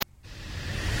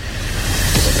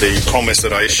The promise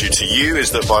that I issue to you is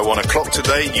that by 1 o'clock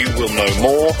today, you will know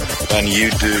more than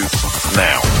you do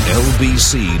now.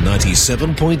 LBC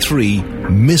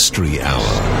 97.3 Mystery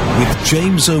Hour with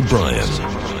James O'Brien.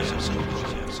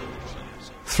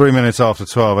 3 minutes after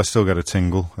 12, I still get a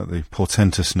tingle at the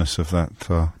portentousness of that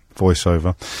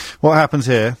voiceover. What happens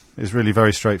here is really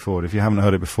very straightforward. If you haven't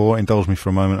heard it before, indulge me for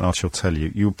a moment and I shall tell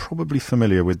you. You're probably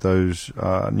familiar with those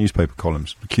newspaper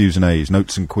columns, Q's and A's,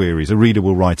 notes and queries. A reader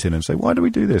will write in and say, why do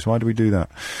we do this? Why do we do that?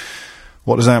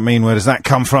 What does that mean? Where does that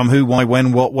come from? Who, why,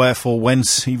 when, what, wherefore,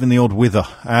 whence, even the odd whither.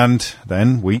 And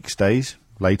then, weeks, days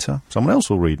later, someone else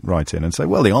will write in and say,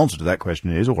 well, the answer to that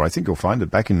question is, or I think you'll find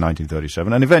that back in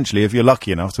 1937, and eventually, if you're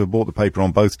lucky enough to have bought the paper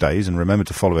on both days and remember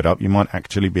to follow it up, you might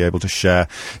actually be able to share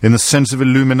in the sense of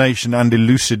illumination and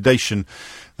elucidation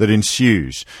that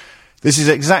ensues. This is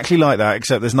exactly like that,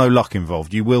 except there's no luck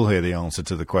involved. You will hear the answer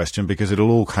to the question because it'll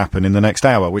all happen in the next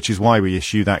hour, which is why we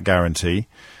issue that guarantee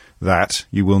that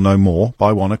you will know more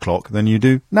by 1 o'clock than you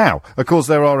do now. Of course,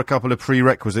 there are a couple of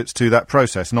prerequisites to that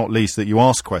process, not least that you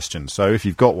ask questions. So if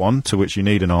you've got one to which you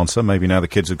need an answer, maybe now the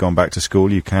kids have gone back to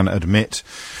school, you can admit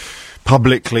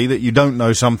publicly that you don't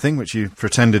know something, which you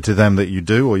pretended to them that you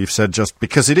do, or you've said just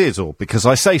because it is, or because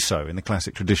I say so, in the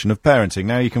classic tradition of parenting.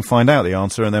 Now you can find out the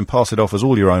answer and then pass it off as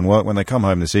all your own work when they come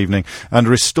home this evening and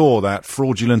restore that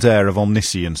fraudulent air of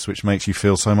omniscience, which makes you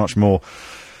feel so much more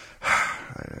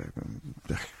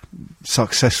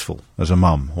successful as a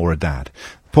mum or a dad.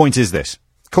 Point is this.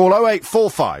 Call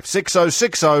 0845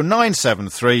 6060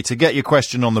 973 to get your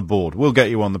question on the board. We'll get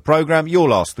you on the programme.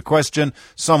 You'll ask the question.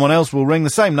 Someone else will ring the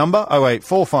same number,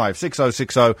 0845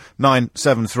 6060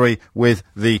 973, with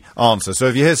the answer. So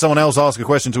if you hear someone else ask a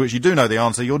question to which you do know the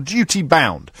answer, you're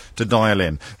duty-bound to dial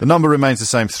in. The number remains the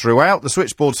same throughout. The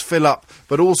switchboards fill up,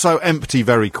 but also empty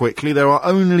very quickly. There are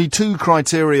only 2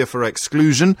 criteria for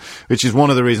exclusion, which is one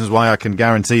of the reasons why I can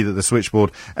guarantee that the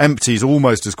switchboard empties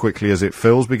almost as quickly as it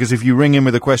fills, because if you ring in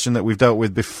with a question that we've dealt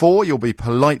with before, you'll be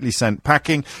politely sent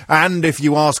packing. And if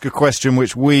you ask a question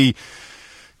which we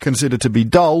consider to be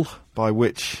dull, by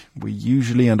which we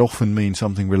usually and often mean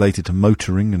something related to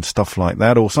motoring and stuff like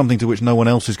that, or something to which no one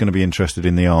else is going to be interested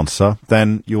in the answer,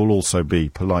 then you'll also be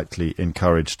politely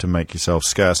encouraged to make yourself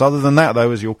scarce. Other than that,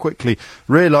 though, as you'll quickly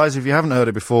realise, if you haven't heard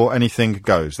it before, anything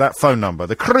goes. That phone number,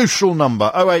 the crucial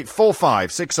number,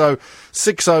 0845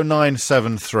 6060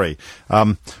 973.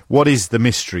 What is the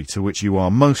mystery to which you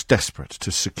are most desperate to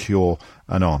secure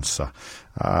an answer?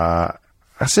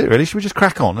 That's it, really. Should we just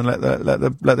crack on and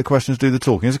let the questions do the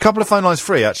talking? There's a couple of phone lines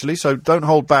free, actually, so don't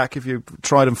hold back if you've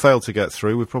tried and failed to get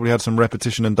through. We've probably had some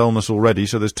repetition and dullness already,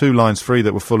 so there's 2 lines free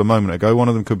that were full a moment ago. One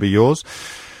of them could be yours.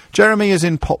 Jeremy is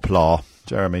in Poplar.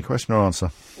 Jeremy, question or answer?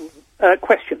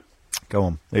 Question. Go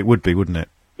on. It would be, wouldn't it?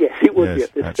 Yes, it would be yes,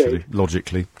 at this actually, stage.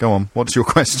 logically. Go on. What's your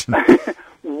question?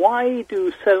 Why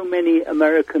do so many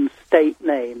American state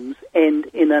names end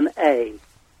in an A?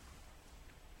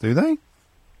 Do they?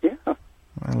 Yeah.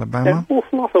 Alabama? There's an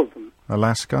awful lot of them.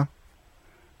 Alaska?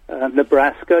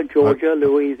 Nebraska, Georgia,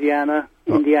 Louisiana,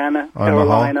 Indiana,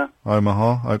 Carolina.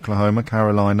 Omaha, Oklahoma,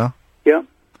 Carolina. Yeah.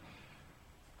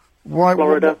 Why?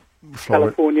 Florida,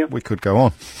 California. We could go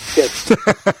on. Yes.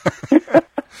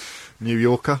 New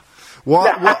Yorker.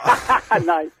 What?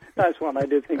 Nice one. I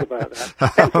did think about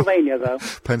that. Pennsylvania, though.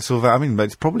 Pennsylvania. I mean,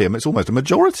 it's almost a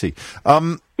majority.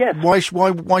 Yes.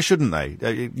 Why shouldn't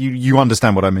they? You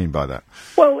understand what I mean by that?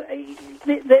 Well,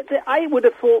 I would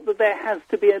have thought that there has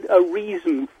to be a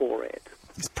reason for it.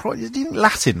 It's probably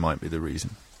Latin might be the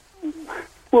reason.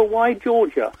 Well, why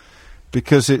Georgia?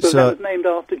 Because it's that was named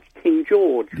after King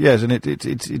George. Yes, and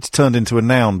it's turned into a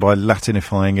noun by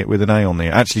Latinifying it with an A on the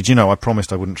end. Actually, do you know, I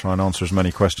promised I wouldn't try and answer as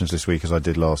many questions this week as I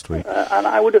did last week. And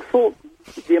I would have thought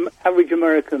the average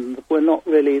Americans were not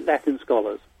really Latin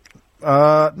scholars.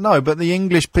 No, but the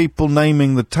English people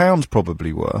naming the towns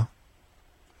probably were.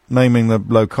 Naming the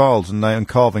locales and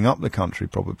carving up the country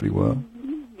probably were.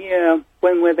 Yeah,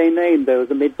 when were they named, though,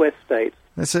 the Midwest states?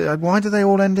 Why do they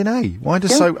all end in A? Why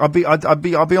does so? I'll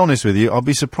be honest with you. I'll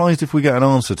be surprised if we get an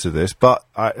answer to this, but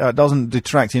it doesn't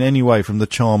detract in any way from the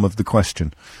charm of the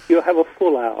question. You'll have a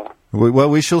full hour. Well,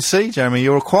 we shall see, Jeremy.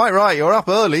 You're quite right. You're up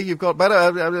early. You've got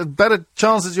better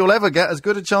chances you'll ever get, as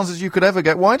good a chance as you could ever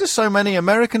get. Why do so many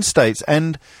American states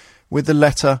end with the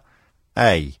letter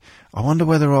A? I wonder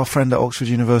whether our friend at Oxford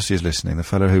University is listening, the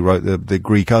fellow who wrote the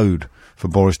Greek Ode for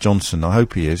Boris Johnson. I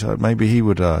hope he is. Maybe he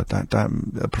would,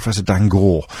 Professor Dan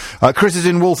Gore. Chris is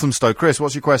in Walthamstow. Chris,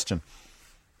 what's your question?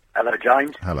 Hello,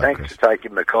 James. Hello, Thanks Chris. for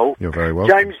taking the call. You're very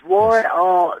welcome. James, why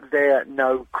are there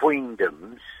no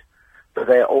queendoms, but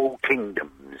they're all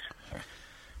kingdoms?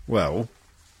 Well,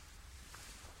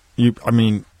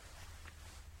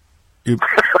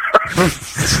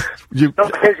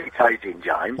 Not hesitating,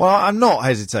 James. Well, I'm not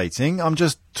hesitating. I'm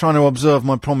just trying to observe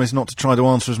my promise not to try to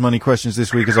answer as many questions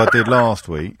this week as I did last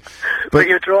week. But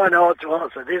you're trying hard to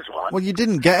answer this one. Well, you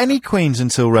didn't get any queens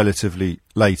until relatively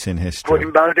late in history.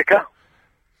 Queen Boudica?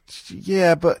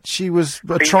 Yeah, but she was a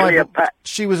Queen tribal. Cleopatra.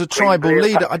 She was a Queen tribal leader.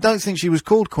 Cleopatra. I don't think she was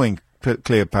called Queen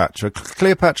Cleopatra.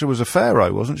 Cleopatra was a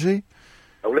pharaoh, wasn't she?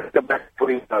 Oh, look at that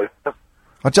Queen Boudica.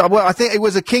 Well, I think it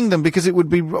was a kingdom because it would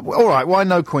be all right. Why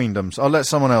no queendoms? I'll let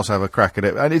someone else have a crack at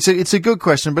it. And it's a good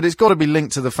question, but it's got to be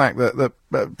linked to the fact that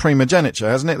primogeniture,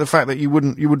 hasn't it? The fact that you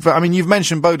would. I mean, you've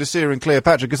mentioned Boadicea and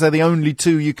Cleopatra because they're the only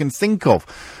two you can think of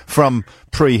from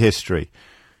prehistory.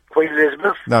 Queen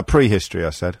Elizabeth? No, prehistory.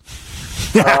 I said.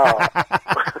 Oh.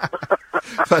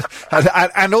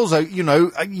 and also, you know,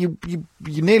 you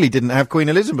nearly didn't have Queen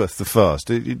Elizabeth the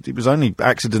First. It was only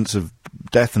accidents of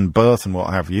death and birth and what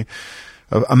have you.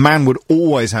 A man would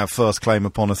always have first claim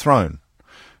upon a throne.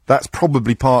 That's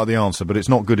probably part of the answer, but it's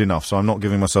not good enough, so I'm not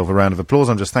giving myself a round of applause.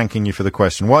 I'm just thanking you for the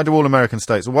question. Why do all American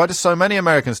states, why do so many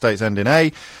American states end in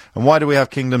A, and why do we have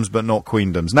kingdoms but not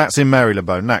queendoms? Nat's in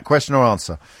Marylebone. Nat, question or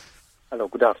answer? Hello,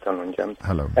 good afternoon, James.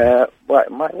 Hello. Well,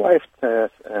 my wife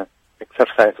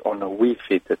exercise on a Wii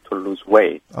Fit to lose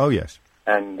weight. Oh, yes.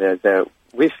 And the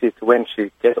Wii Fit, when she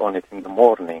gets on it in the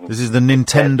morning... This is the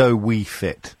Nintendo Wii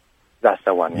Fit. That's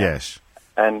the one, yeah. Yes.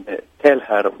 And tell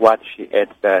her what she ate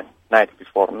the night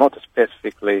before, not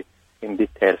specifically in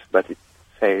details, but it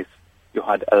says you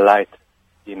had a light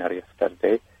dinner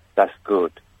yesterday. That's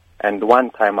good. And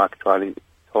one time actually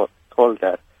told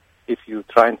her, if you're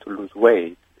trying to lose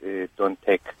weight, don't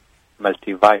take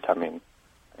multivitamin.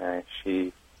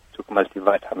 She took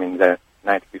multivitamin the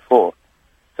night before.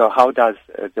 So how does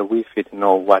the Wii Fit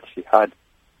know what she had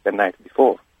the night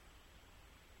before?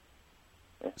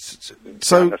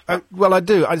 So, well, I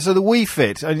do. So the Wii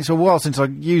Fit, and it's a while since I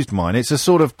used mine, it's a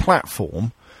sort of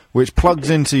platform which plugs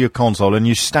into your console and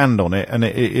you stand on it, and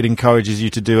it encourages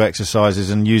you to do exercises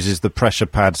and uses the pressure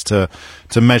pads to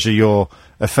measure your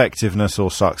effectiveness or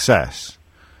success.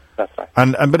 That's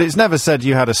right. But it's never said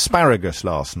you had asparagus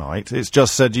last night. It's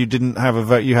just said you didn't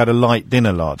have you had a light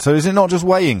dinner last. So is it not just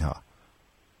weighing her?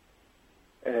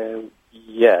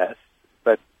 Yes,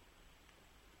 but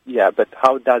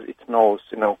how does it know?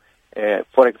 You know,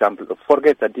 for example,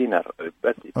 forget the dinner,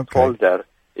 but it told her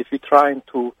if you're trying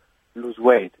to lose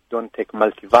weight, don't take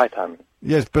multivitamin.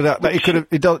 Yes, but it could have.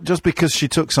 Just because she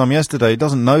took some yesterday, it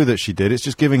doesn't know that she did. It's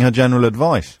just giving her general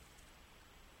advice.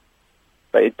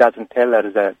 But it doesn't tell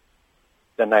her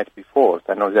the night before.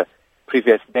 I know the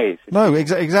previous days. No,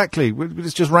 exactly.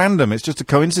 It's just random. It's just a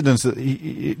coincidence that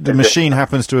the machine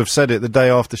happens to have said it the day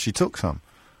after she took some.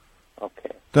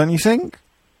 Okay. Don't you think?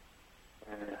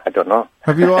 I don't know.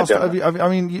 Have you asked? I mean, I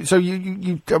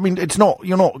mean, it's not.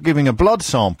 You're not giving a blood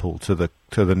sample to the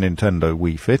Nintendo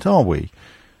Wii Fit, are we?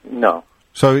 No.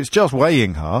 So it's just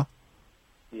weighing her.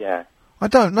 Yeah. I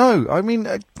don't know. I mean,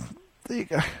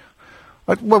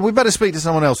 well, we better speak to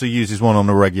someone else who uses one on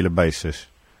a regular basis.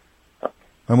 Okay.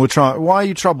 And we'll try. Why are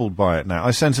you troubled by it now?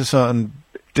 I sense a certain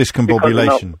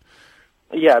discombobulation.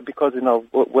 Because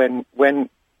when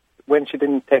she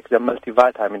didn't take the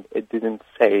multivitamin, it didn't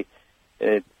say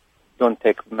don't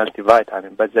take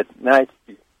multivitamin. But the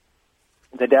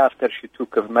day after she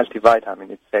took a multivitamin,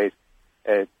 it says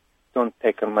don't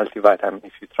take a multivitamin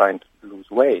if you're trying to lose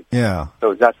weight. Yeah.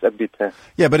 So that's a bit...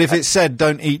 yeah, but if it said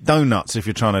don't eat donuts if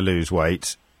you're trying to lose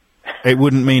weight, it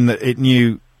wouldn't mean that it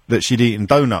knew that she'd eaten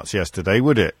donuts yesterday,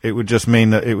 would it? It would just mean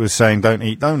that it was saying don't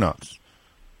eat donuts.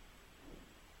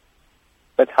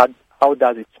 But how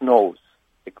does it know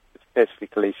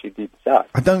specifically she did that?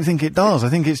 I don't think it does. I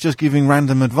think it's just giving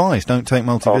random advice. Don't take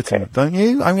multivitamin. Okay. Don't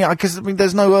you? I mean,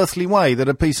 there's no earthly way that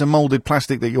a piece of moulded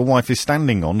plastic that your wife is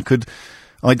standing on could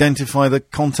identify the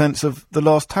contents of the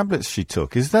last tablets she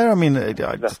took. Is there? I mean,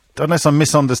 unless I'm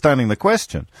misunderstanding the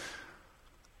question.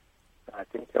 I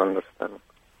think you understand.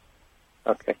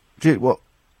 Okay. What?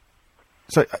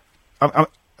 So,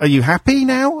 are you happy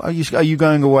now? Are you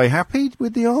going away happy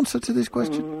with the answer to this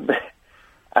question?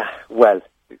 Well.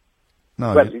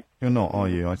 No, well, you're not, are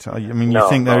you? I mean, you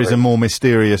think there is a more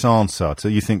mysterious answer. So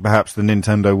you think perhaps the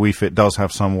Nintendo Wii Fit does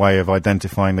have some way of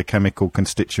identifying the chemical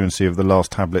constituency of the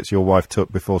last tablets your wife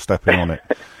took before stepping on it?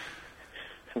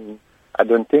 I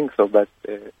don't think so, but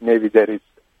maybe there is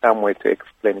some way to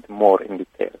explain it more in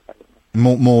detail. I don't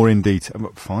know. More in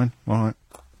detail. Fine, all right.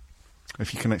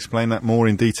 If you can explain that more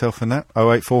in detail for Nat,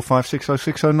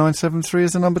 08456060973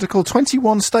 is the number to call.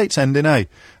 21 states end in A.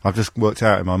 I've just worked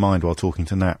out in my mind while talking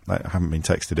to Nat. I haven't been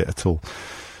texted it at all.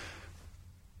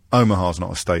 Omaha's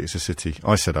not a state, it's a city.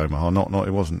 I said Omaha, not,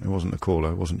 it wasn't the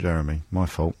caller, it wasn't Jeremy. My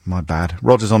fault, my bad.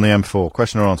 Roger's on the M4.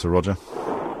 Question or answer, Roger?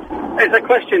 It's a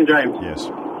question, James.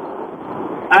 Yes.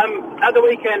 At the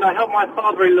weekend, I helped my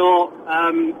father-in-law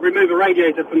remove a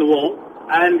radiator from the wall,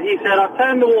 and he said, I've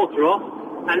turned the water off,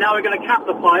 and now we're going to cap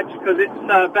the pipes because it's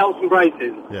belts and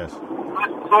braces. Yes.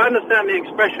 So I understand the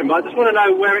expression, but I just want to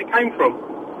know where it came from.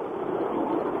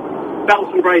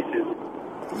 Belts and braces.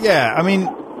 Yeah, I mean...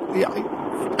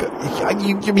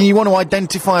 You want to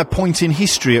identify a point in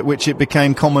history at which it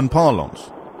became common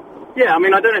parlance? Yeah, I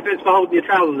mean, I don't know if it's for holding your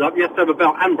trousers up. You have to have a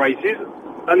belt and braces,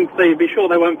 and so you'd be sure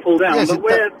they won't fall down. Yes, but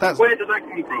where does that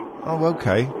come from? Oh,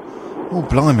 okay. Oh,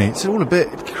 blimey, it's all a bit...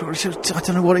 I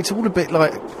don't know what, it's all a bit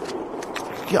like...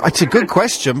 Yeah, it's a good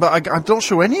question, but I'm not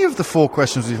sure any of the 4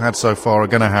 questions we've had so far are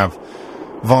going to have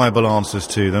viable answers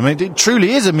to them. It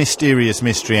truly is a mysterious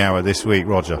mystery hour this week,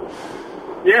 Roger.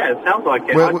 Yeah, it sounds like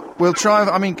it. We'll try.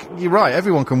 I mean, you're right.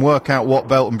 Everyone can work out what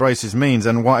belt and braces means,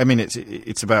 and why. I mean,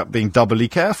 it's about being doubly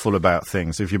careful about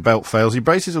things. If your belt fails, your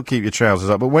braces will keep your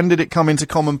trousers up. But when did it come into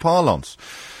common parlance?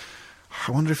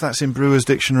 I wonder if that's in Brewer's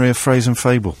Dictionary of Phrase and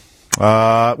Fable,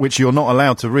 which you're not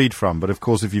allowed to read from. But of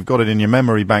course, if you've got it in your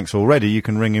memory banks already, you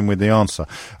can ring in with the answer.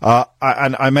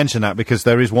 And I mention that because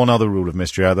there is one other rule of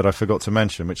mystery hour that I forgot to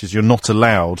mention, which is you're not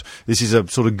allowed. This is a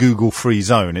sort of Google-free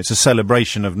zone. It's a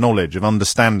celebration of knowledge, of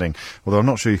understanding. Although I'm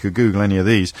not sure you could Google any of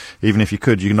these. Even if you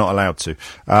could, you're not allowed to.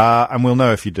 And we'll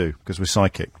know if you do, because we're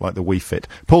psychic, like the Wii Fit.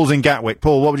 Paul's in Gatwick.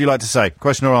 Paul, what would you like to say?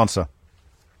 Question or answer?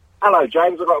 Hello,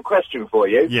 James. I've got a question for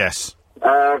you. Yes.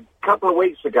 A couple of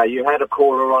weeks ago, you had a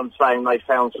caller on saying they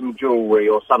found some jewellery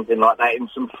or something like that in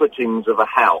some footings of a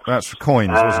house. That's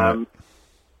coins, wasn't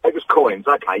it? It was coins,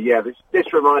 okay, yeah.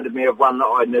 This reminded me of one that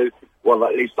I knew, well,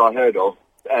 at least I heard of.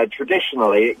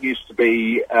 Traditionally, it used to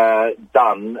be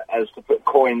done as to put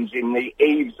coins in the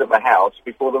eaves of a house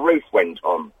before the roof went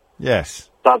on. Yes.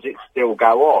 Does it still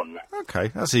go on? Okay,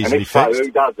 that's easily and if so, fixed.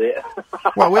 who does it?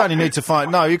 Well, we only need to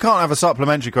find... No, you can't have a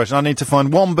supplementary question. I need to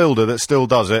find one builder that still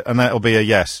does it, and that'll be a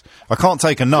yes. I can't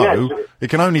take a no. Yes. It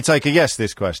can only take a yes,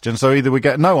 this question. So either we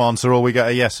get no answer or we get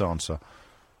a yes answer.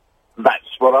 That's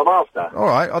what I'm after. All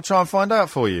right, I'll try and find out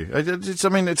for you. It's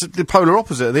the polar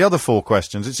opposite of the other 4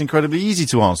 questions. It's incredibly easy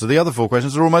to answer. The other 4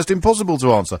 questions are almost impossible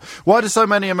to answer. Why do so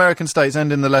many American states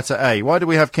end in the letter A? Why do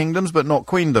we have kingdoms but not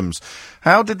queendoms?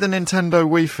 How did the Nintendo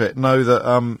Wii Fit know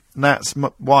that Nat's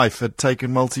wife had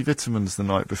taken multivitamins the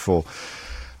night before?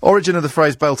 Origin of the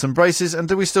phrase belt and braces, and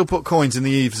do we still put coins in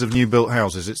the eaves of new-built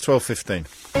houses? It's 12:15.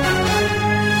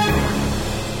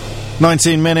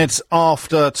 19 minutes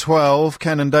after 12,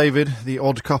 Ken and David, the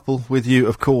odd couple, with you,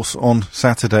 of course, on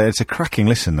Saturday. It's a cracking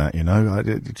listen, that, you know.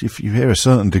 If you hear a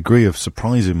certain degree of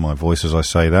surprise in my voice as I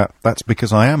say that, that's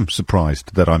because I am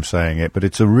surprised that I'm saying it, but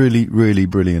it's a really, really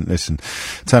brilliant listen.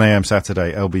 10 a.m.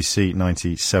 Saturday, LBC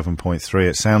 97.3.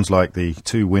 It sounds like the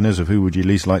 2 winners of Who Would You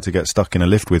Least Like to Get Stuck in a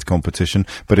Lift With competition,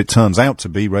 but it turns out to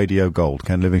be Radio Gold.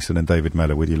 Ken Livingston and David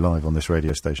Mellor with you live on this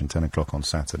radio station, 10 o'clock on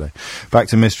Saturday. Back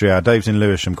to Mystery Hour. Dave's in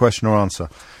Lewisham. Question or answer?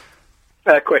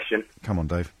 Question. Come on,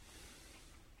 Dave.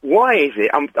 Why is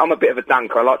it? I'm a bit of a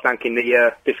dunker. I like dunking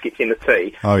the biscuits in the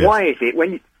tea. Oh, yes. Why is it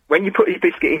when you put your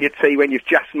biscuit in your tea when you've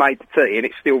just made the tea and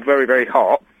it's still very, very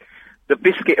hot, the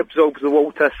biscuit absorbs the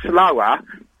water slower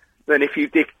than if you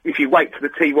wait till the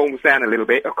tea warms down a little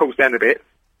bit, or cools down a bit,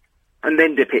 and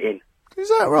then dip it in? Is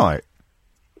that right?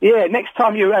 Yeah, next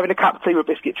time you're having a cup of tea with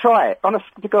a biscuit, try it. Honest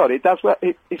to God, it does work.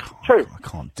 It's true. I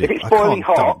can't if it's boiling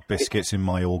hot, dunk biscuits in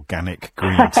my organic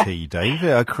green tea, Dave.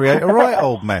 I'll create a right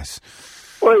old mess.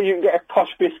 Well, you can get a posh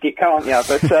biscuit, can't you?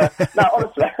 But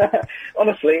no,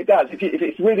 honestly, it does. If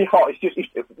it's really hot,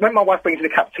 when my wife brings in a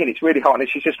cup of tea and it's really hot and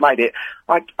she's just made it,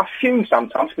 I fume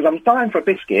sometimes because I'm dying for a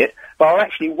biscuit, but I'll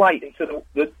actually wait until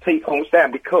the tea cools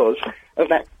down because of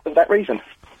that reason.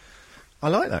 I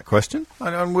like that question.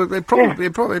 It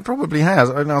probably has.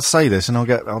 And I'll say this, and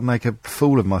I'll make a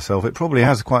fool of myself. It probably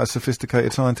has quite a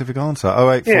sophisticated scientific answer.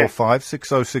 0845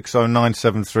 6060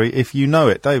 973. If you know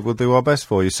it, Dave, we'll do our best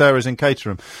for you. Sarah's in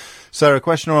Caterham. Sarah,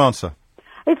 question or answer?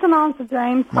 It's an answer,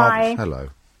 James. Hi. Hello.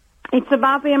 It's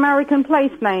about the American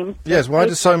place names. Yes. Why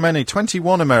do so many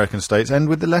 21 American states end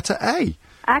with the letter A?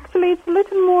 Actually, it's a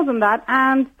little more than that,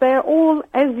 and they're all,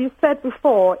 as you said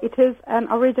before, it is an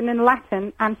origin in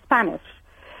Latin and Spanish.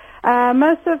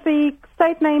 Most of the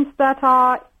state names that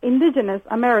are indigenous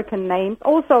American names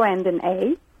also end in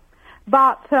A,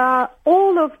 but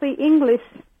all of the English,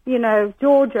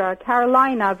 Georgia,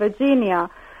 Carolina, Virginia,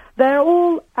 they're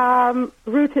all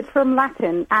rooted from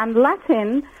Latin, and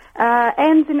Latin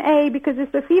ends in A because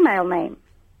it's a female name.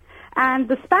 And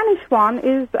the Spanish one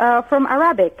is from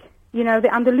Arabic, the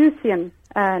Andalusian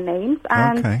names,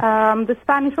 and the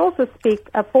Spanish also speak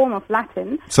a form of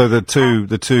Latin. So the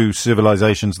two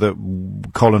civilizations that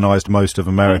colonized most of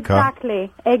America.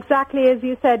 Exactly as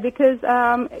you said, because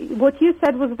what you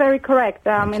said was very correct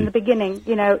in the beginning.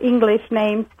 English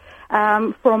names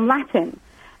from Latin,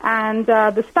 and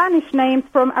the Spanish names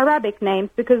from Arabic names,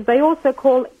 because they also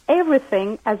call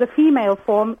everything as a female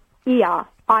form IA.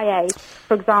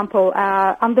 For example,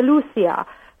 Andalusia,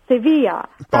 Sevilla,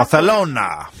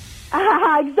 Barcelona.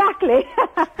 Exactly.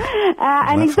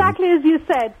 And exactly as you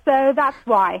said, so that's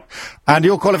why. And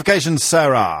your qualifications,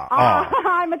 Sarah, are?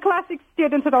 I'm a classics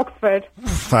student at Oxford.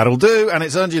 That'll do, and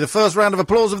it's earned you the first round of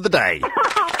applause of the day.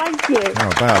 Thank you. Oh,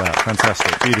 about that.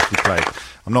 Fantastic. Beautifully played.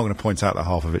 I'm not going to point out that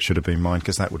half of it should have been mine,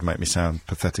 because that would make me sound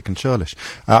pathetic and churlish.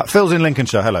 Phil's in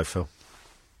Lincolnshire. Hello, Phil.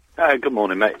 Good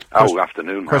morning, mate.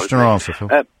 Afternoon. Question or answer, Phil?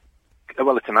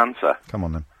 Well, it's an answer. Come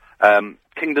on, then.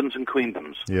 Kingdoms and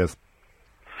queendoms. Yes.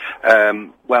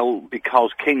 Well,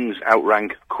 because kings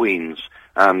outrank queens,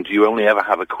 and you only ever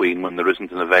have a queen when there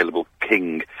isn't an available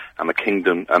king, and a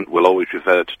kingdom will always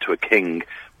revert to a king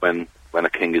when a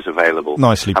king is available.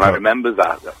 Nicely put. And I remember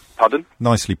that. Pardon?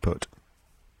 Nicely put.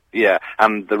 Yeah,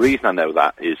 and the reason I know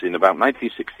that is in about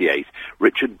 1968,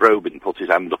 Richard Brobin put his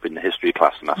hand up in the history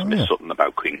class and asked Miss Sutton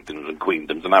about kingdoms and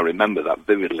queendoms, and I remember that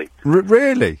vividly.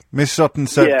 Really? Miss Sutton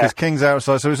said, because King's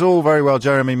outside, so it's all very well.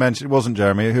 Jeremy mentioned, it wasn't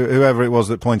Jeremy, whoever it was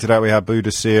that pointed out we had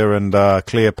Boudicca and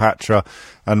Cleopatra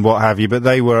and what have you, but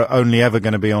they were only ever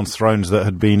going to be on thrones that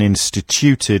had been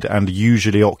instituted and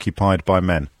usually occupied by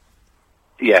men.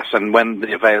 Yes, and when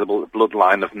the available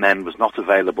bloodline of men was not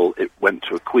available, it went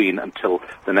to a queen until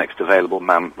the next available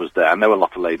man was there. I know a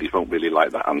lot of ladies won't really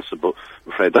like that answer, but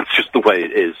I'm afraid that's just the way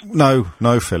it is. No,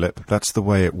 Philip, that's the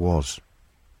way it was.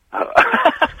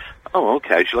 Oh,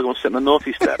 okay. Shall I go and sit on the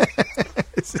naughty step?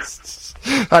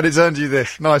 And it's earned you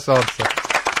this. Nice answer.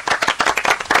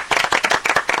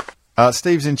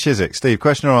 Steve's in Chiswick. Steve,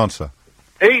 question or answer?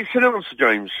 It's an answer,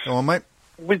 James. Go on, mate.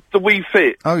 With the Wii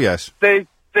Fit. Oh, yes.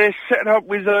 They're set up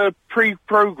with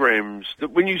pre-programs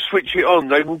that when you switch it on,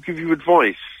 they will give you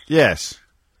advice. Yes.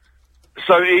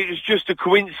 So it's just a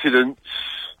coincidence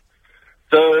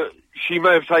that she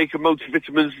may have taken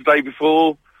multivitamins the day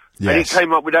before, and it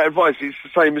came up with that advice. It's the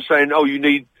same as saying, oh, you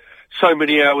need so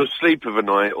many hours sleep of a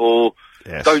night, or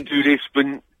don't do this,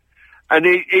 and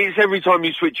it's every time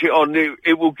you switch it on,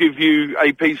 it will give you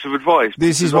a piece of advice.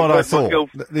 This is what I thought.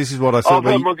 I've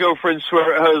heard my girlfriend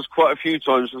swear at hers quite a few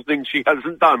times for things she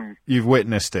hasn't done. You've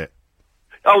witnessed it.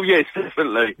 Oh, yes,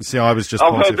 definitely. See, I was just...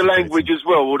 I've heard the language as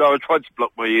well, although I tried to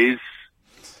block my ears.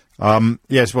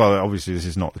 Yes, well, obviously this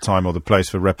is not the time or the place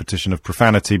for repetition of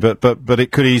profanity, but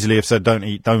it could easily have said, don't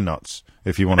eat donuts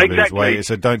if you want to lose weight. It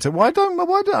said, don't... Why don't...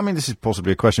 I mean, this is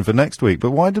possibly a question for next week,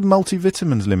 but why do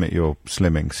multivitamins limit your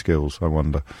slimming skills, I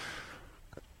wonder?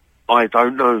 I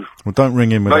don't know. Well, don't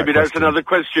ring in with Maybe that's another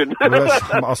question. Well,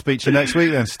 I'll speak to you next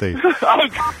week then, Steve.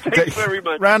 Thanks very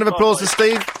much. Round of applause for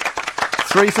Steve.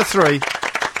 3 for 3.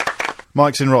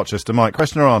 Mike's in Rochester. Mike,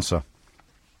 question or answer?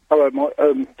 Hello,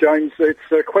 James. It's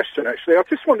a question, actually. I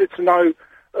just wanted to know,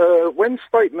 when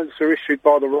statements are issued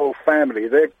by the royal family,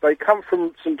 they come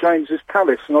from St James's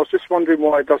Palace, and I was just wondering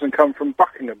why it doesn't come from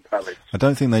Buckingham Palace. I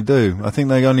don't think they do. I think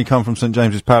they only come from St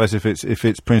James's Palace if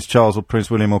it's Prince Charles or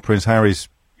Prince William or Prince Harry's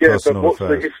personal affairs. But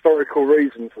what's the historical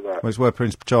reason for that? Well, it's where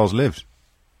Prince Charles lives.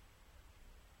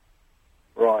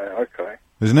 Right, okay.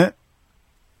 Isn't it?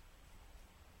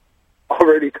 I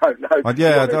really don't know.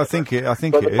 I think it is.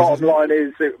 But the bottom line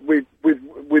is that with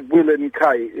Will and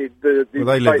Kate,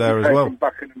 they live there as well.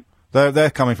 They're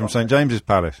coming from St James's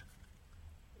Palace.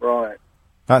 Right.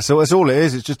 That's all it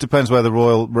is. It just depends where the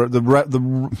royal it's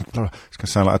going to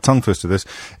sound like a tongue twister. This.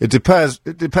 It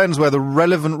depends where the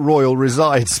relevant royal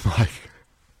resides, Mike.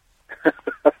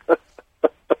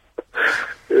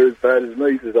 You're as bad as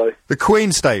me today. The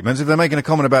Queen statements, if they're making a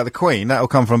comment about the Queen, that will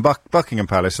come from Buckingham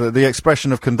Palace. The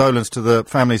expression of condolence to the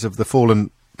families of the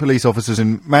fallen police officers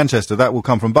in Manchester, that will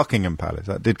come from Buckingham Palace.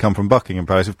 That did come from Buckingham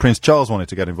Palace. If Prince Charles wanted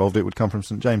to get involved, it would come from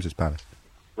St James's Palace.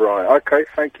 Right, okay,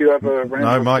 thank you. Have a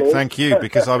round of Mike, applause. thank you,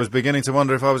 because I was beginning to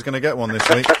wonder if I was going to get one this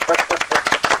week.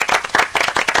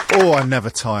 Oh, I never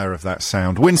tire of that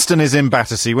sound. Winston is in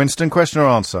Battersea. Winston, question or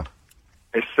answer?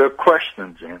 It's a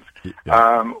question, James.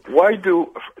 Yeah.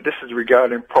 This is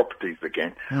regarding properties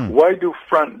again, why do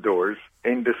front doors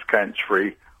in this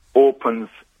country opens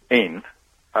in,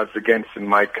 as against in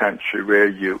my country where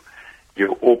you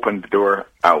open the door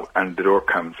out and the door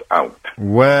comes out?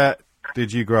 Where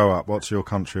did you grow up? What's your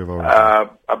country of origin?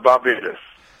 Barbados.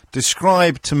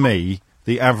 Describe to me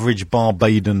the average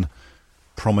Barbadan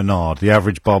promenade, the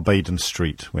average Barbadan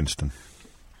street, Winston.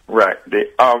 Right. The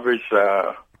average,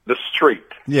 the street.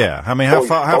 Yeah. I mean, how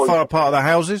far apart are the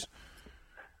houses?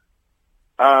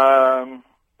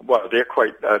 Well, they're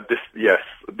quite, yes,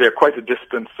 they're quite a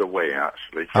distance away,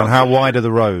 actually. And how wide are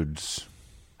the roads?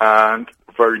 And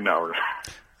very narrow.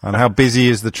 And how busy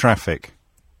is the traffic?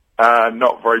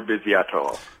 Not very busy at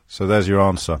all. So there's your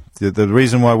answer. The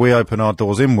reason why we open our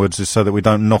doors inwards is so that we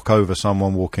don't knock over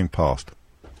someone walking past.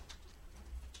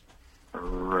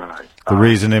 Right. The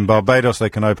reason in Barbados they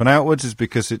can open outwards is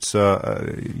because it's,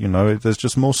 there's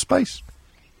just more space.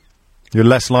 You're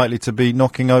less likely to be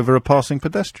knocking over a passing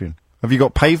pedestrian. Have you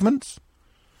got pavements?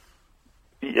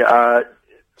 Yeah,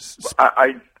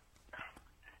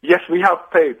 yes, we have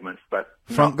pavements, but...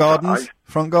 Front gardens?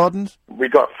 Front gardens? We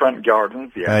got front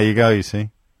gardens, yeah. There you go, you see.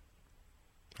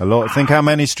 A lot. Think how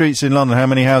many streets in London, how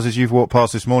many houses you've walked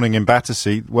past this morning in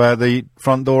Battersea where the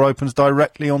front door opens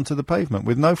directly onto the pavement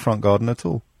with no front garden at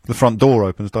all. The front door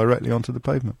opens directly onto the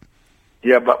pavement.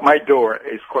 Yeah, but my door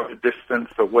is quite a distance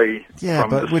away Yeah, from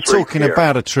but the we're street talking here.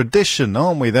 about a tradition,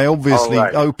 aren't we? They obviously All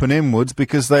right. open inwards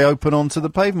because they open onto the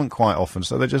pavement quite often,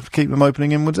 so they just keep them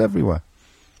opening inwards everywhere.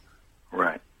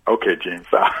 Right. Okay, James.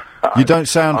 You don't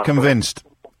sound convinced.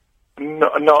 No,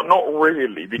 not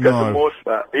really, because No. the most...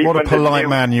 What a polite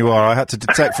man you are. I had to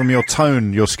detect from your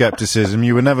tone your scepticism.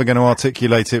 You were never going to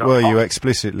articulate it, were you,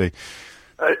 explicitly?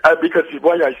 Because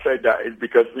why I said that is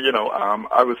because,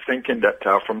 I was thinking that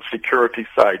from security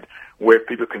side, where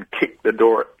people can kick the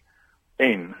door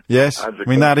in. Yes, I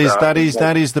mean, that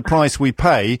is the price we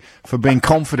pay for being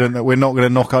confident that we're not going to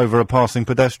knock over a passing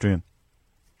pedestrian.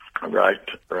 Right.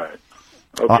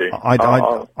 Okay.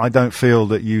 I don't feel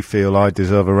that you feel I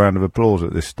deserve a round of applause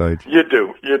at this stage. You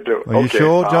do. Are you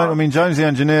sure, Jones? I mean, Jones the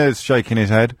engineer is shaking his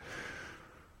head.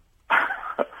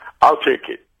 I'll take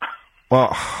it. Well,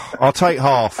 I'll take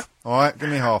half. All right, give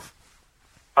me half.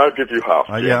 I'll give you half.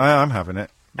 Yeah, I'm having it.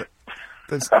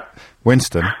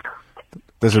 Winston,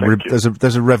 there's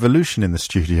a revolution in the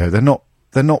studio.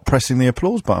 They're not pressing the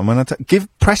applause button when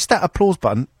press that applause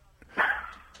button.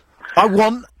 I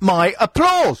want my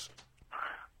applause.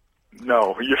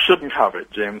 No, you shouldn't have it,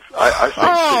 James. I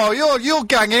think you're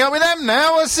ganging up with them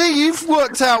now. I see you've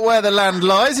worked out where the land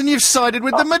lies and you've sided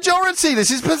with the majority.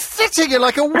 This is pathetic. You're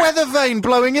like a weather vane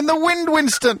blowing in the wind,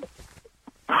 Winston.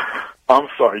 I'm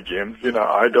sorry, James.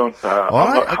 I don't.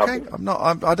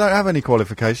 I don't have any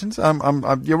qualifications.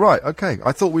 You're right. Okay,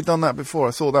 I thought we'd done that before.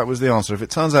 I thought that was the answer. If it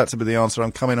turns out to be the answer,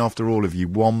 I'm coming after all of you,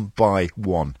 one by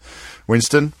one.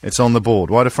 Winston, it's on the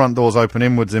board. Why do front doors open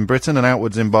inwards in Britain and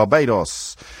outwards in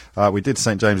Barbados? We did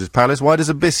St James's Palace. Why does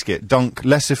a biscuit dunk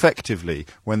less effectively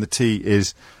when the tea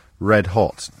is red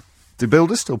hot? Do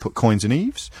builders still put coins in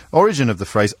eaves? Origin of the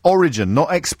phrase. Origin,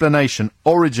 not explanation.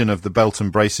 Origin of the belt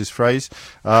and braces phrase.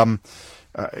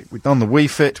 We've done the Wii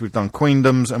Fit, we've done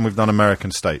Queendoms, and we've done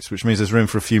American States, which means there's room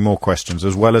for a few more questions,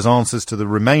 as well as answers to the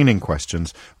remaining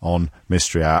questions on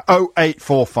Mystery Hour.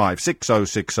 0845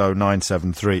 6060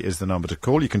 973 is the number to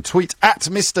call. You can tweet at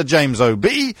Mr. James OB,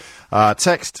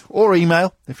 text or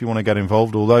email if you want to get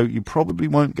involved, although you probably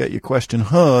won't get your question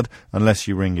heard unless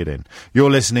you ring it in.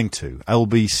 You're listening to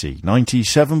LBC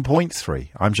 97.3.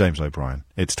 I'm James O'Brien.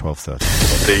 It's 12:30.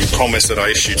 The promise that I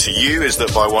issue to you is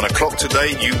that by 1 o'clock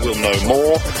today you will know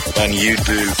more than you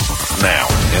do now.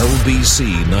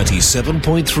 LBC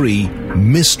 97.3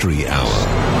 Mystery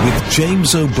Hour with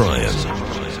James O'Brien.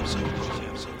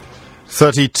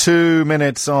 32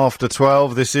 minutes after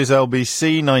 12. This is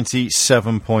LBC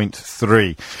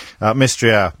 97.3.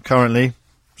 Mystery Hour. Currently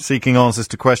seeking answers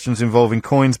to questions involving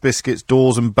coins, biscuits,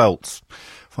 doors and belts.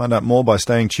 Find out more by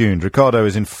staying tuned. Ricardo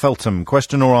is in Feltham.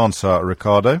 Question or answer,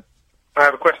 Ricardo? I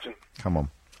have a question. Come on.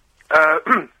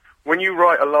 When you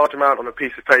write a large amount on a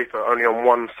piece of paper only on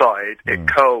one side, it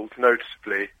curls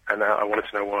noticeably, and I wanted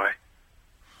to know why.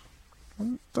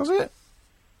 Does it?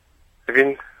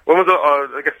 When was it?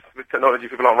 I guess with technology,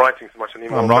 people aren't writing so much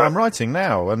anymore. I'm writing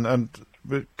now, and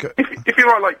if you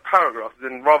write like paragraphs,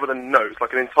 then rather than notes,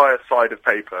 like an entire side of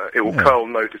paper, it will curl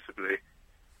noticeably.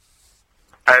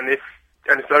 And it's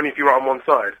only if you write on one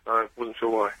side. I wasn't sure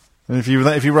why. And if you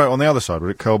wrote on the other side, would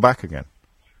it curl back again?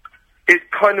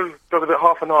 It kind of does a bit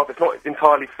half and half. It's not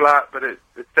entirely flat, but it's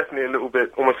definitely a little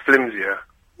bit almost flimsier.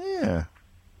 Yeah.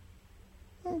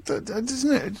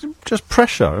 Isn't it just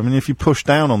pressure? I mean, if you push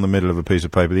down on the middle of a piece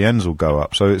of paper, the ends will go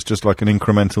up, so it's just like an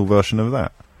incremental version of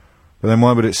that. But then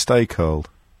why would it stay curled?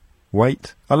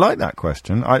 Weight? I like that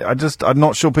question. I'm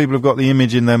not sure people have got the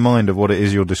image in their mind of what it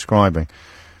is you're describing.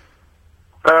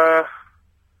 I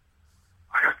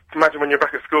imagine when you're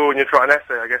back at school and you try an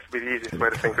essay, I guess would be the easiest way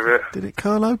to think of it. Did it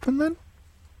curl open then?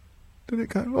 Did it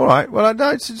go? All right. Well, no,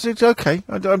 it's okay.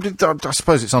 I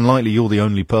suppose it's unlikely you're the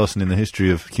only person in the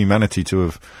history of humanity to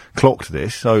have clocked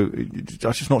this, so I'm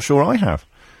just not sure I have.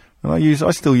 And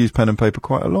I still use pen and paper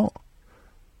quite a lot.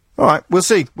 All right, we'll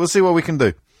see. We'll see what we can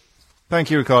do.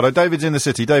 Thank you, Ricardo. David's in the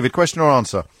city. David, question or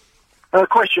answer?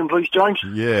 Question, please, James.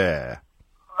 Yeah.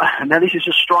 Now, this is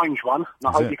a strange one, and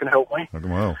I hope you can help me.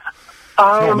 Well, it's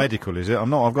not medical, is it? I've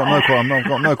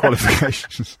got no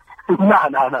qualifications.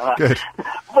 No. Good.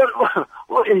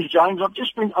 What is, James? I've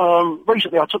just been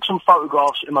recently. I took some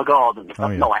photographs in my garden at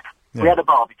night. Yeah. We had a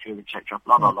barbecue, etc.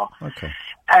 Blah blah blah. Okay.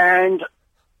 And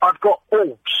I've got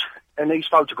orbs in these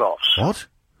photographs. What?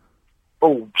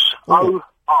 Orbs.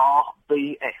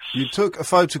 O-R-B-S. You took a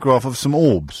photograph of some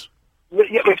orbs.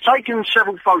 Yeah, we've taken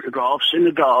several photographs in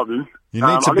the garden. You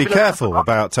need to be careful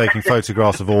about taking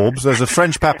photographs of orbs. There's a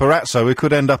French paparazzo who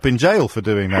could end up in jail for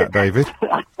doing that, David.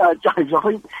 James, I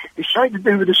think it's something to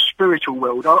do with the spiritual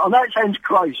world. I know it sounds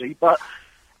crazy, but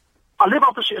I live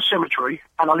opposite a cemetery,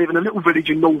 and I live in a little village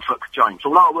in Norfolk, James.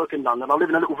 Although I work in London, I live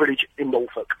in a little village in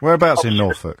Norfolk. Whereabouts in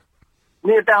Norfolk?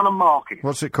 Near Downham Market.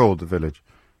 What's it called, the village?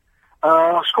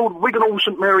 It's called Wigan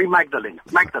St Mary Magdalene.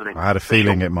 I had a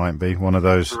feeling it might be one of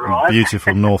those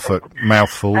beautiful Norfolk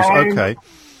mouthfuls. Okay.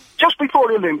 Just before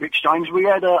the Olympics, James, we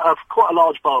had quite a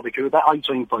large barbecue, about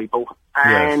 18 people,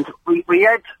 and we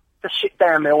had the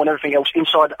sit-down meal and everything else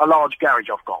inside a large garage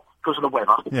I've got because of the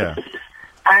weather. Yeah.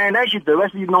 And as you do,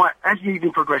 as the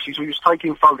evening progresses, we was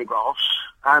taking photographs,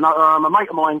 and a mate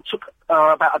of mine took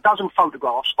about a dozen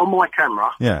photographs on my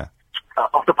camera. Yeah.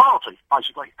 Of the party,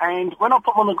 basically. And when I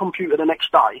put them on the computer the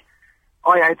next day,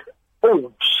 I had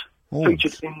orbs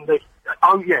featured in the...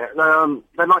 Oh, yeah,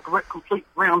 they're like complete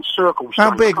round circles.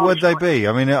 How big would they be?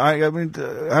 I mean,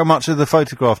 how much of the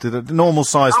photograph did the normal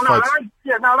size photo?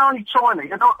 They're only tiny.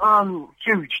 They're not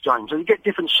huge, James. You get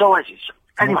different sizes.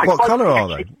 Anyway, what colour are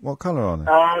they? What colour are they?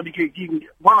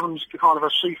 One of them's kind of a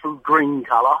see-through green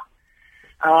colour.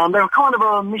 They're kind of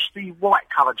a misty white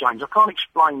colour, James. I can't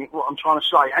explain what I'm trying to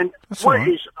say. And that's what right.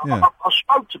 it is, I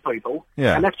spoke to people,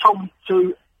 and they've told me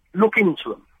to look into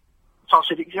them. So I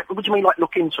said, what do you mean, like,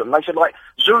 look into them? They said, like,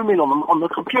 zoom in on them on the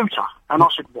computer. And I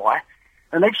said, why?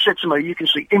 And they've said to me, you can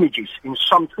see images in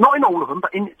some, not in all of them,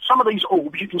 but in some of these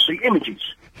orbs, you can see images,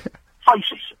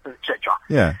 faces, etc.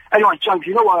 Yeah. Anyway, James,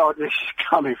 you know where this is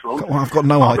coming from? Well, I've got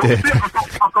no idea.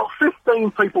 I've got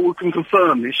 15 people who can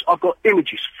confirm this. I've got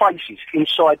images, faces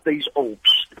inside these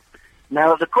orbs.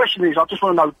 Now, the question is, I just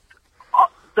want to know,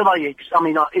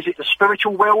 is it the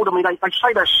spiritual world? I mean, they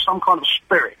say there's some kind of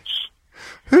spirits.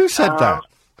 Who said that?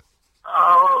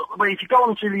 Well, if you go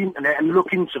onto the internet and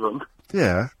look into them,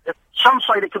 yeah. Some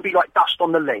say it could be like dust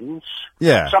on the lens.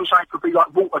 Yeah. Some say it could be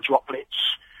like water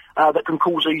droplets that can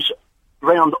cause these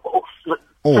round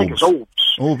figures,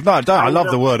 orbs. Orbs. No, I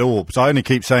love the word orbs. I only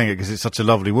keep saying it because it's such a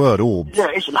lovely word, orbs. Yeah,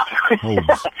 it's a lovely word.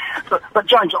 But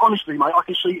James, honestly, mate, I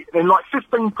can see, and like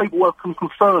 15 people who can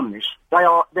confirm this, there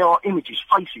are images,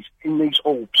 faces in these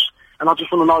orbs. And I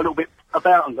just want to know a little bit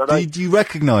about them. Do you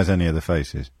recognise any of the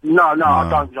faces? No, I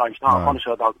don't, James. No,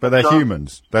 honestly, I don't. But they're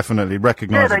humans, definitely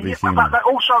recognisably human. But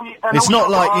also, it's not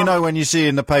like, you know, when you see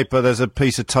in the paper there's a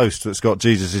piece of toast that's got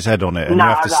Jesus' head on it and you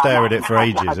have to stare at it for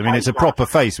ages. I mean, it's a proper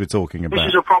face we're talking about. This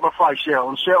is a proper face, yeah.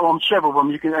 On several of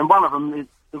them, you can, and one of them,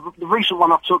 the recent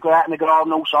one I took out in the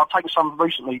garden also, I've taken some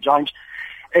recently, James,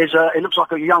 is it looks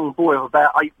like a young boy of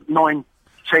about 8, 9,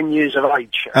 10 years of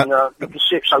age, and you can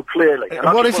see it so clearly. And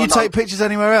what if you take pictures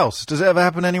anywhere else? Does it ever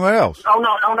happen anywhere else? Oh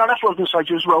no, that's what I was going to say to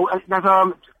you as well.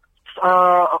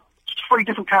 There's 3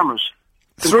 different cameras.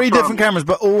 3 different cameras,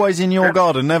 but always in your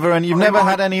garden. You've never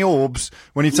had any orbs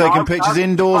when you've taken pictures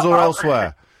indoors or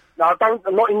elsewhere. No,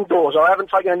 I'm not indoors. I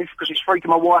haven't taken any because it's freaking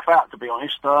my wife out, to be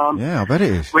honest. Yeah, I bet it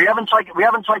is. We haven't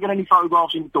taken any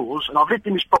photographs indoors, and I've lived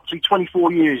in this property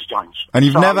 24 years, James. And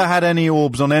you've never had any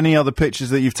orbs on any other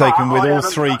pictures that you've taken with all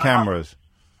 3 cameras?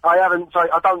 I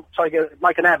don't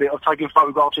make an habit of taking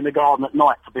photographs in the garden at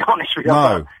night, to be honest with you.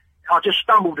 No. I just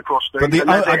stumbled across these. But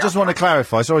I just want to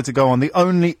clarify, sorry to go on, the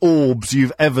only orbs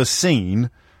you've ever seen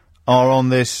are on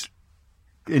this,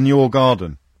 in your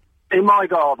garden? In my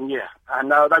garden, yeah. And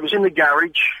they was in the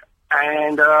garage,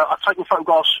 and I've taken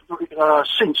photographs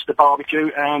since the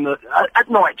barbecue, and at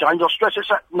night, James, I stress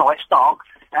it's at night, it's dark,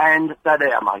 and they're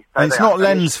there, mate. It's not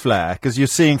lens flare, because you're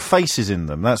seeing faces in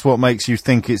them. That's what makes you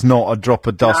think it's not a drop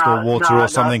of dust or water or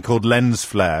something called lens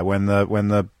flare when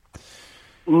the...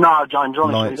 No, James,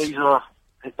 honestly,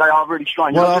 they are really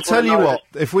strange. Well, I'll tell you what,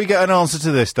 if we get an answer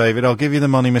to this, David, I'll give you the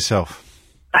money myself.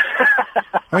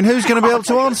 I mean, who's going to be able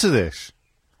to answer this?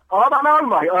 I don't know,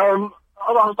 mate.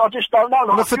 I just don't know.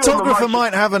 Well, the photographer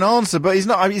might have an answer, but he's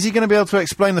not. Is he going to be able to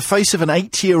explain the face of an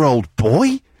 8-year-old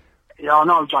boy? Yeah, I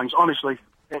know, James, honestly.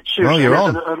 Oh, you're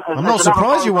on. I'm not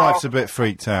surprised your wife's a bit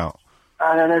freaked out.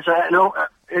 And then there's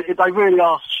they really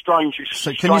are strange.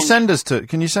 So can you send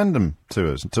them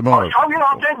to us tomorrow? Oh, yeah,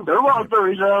 I can do. What I'll do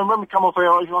is, when we come off here,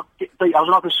 I'll get details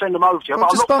and I can send them over to you. Well,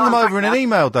 just bung them over in an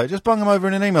email, Dave. Just bung them over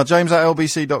in an email.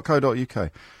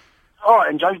 james@lbc.co.uk. All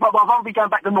right, and James, but I won't be going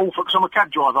back to Norfolk because I'm a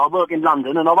cab driver. I work in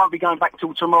London, and I won't be going back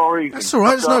till tomorrow evening. That's all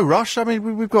right. There's no rush. I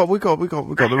mean, we've got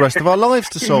the rest of our lives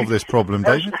to solve this problem,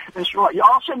 David. That's right. Yeah,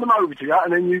 I'll send them over to you,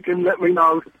 and then you can let me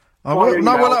know.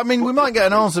 Well, I mean, we might get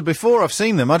an answer before I've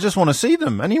seen them. I just want to see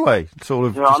them anyway. Sort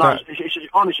of. Yeah, I know. It's,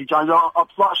 honestly, James, like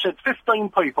I said, 15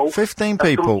 people. 15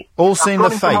 people, all seen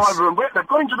the face. They've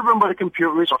gone into the room where the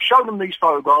computer is. I've shown them these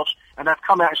photographs, and they've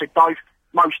come out and said, Dave,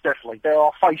 most definitely, there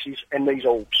are faces in these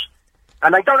orbs.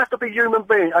 And they don't have to be human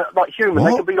beings, like human.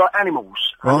 They can be like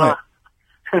animals. Right.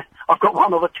 And, I've got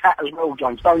one of a cat as well,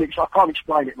 James. I can't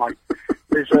explain it, mate.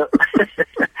 There's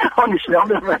honestly, I've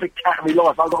never had a cat in my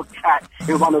life. I've got a cat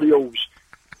in one of the orbs.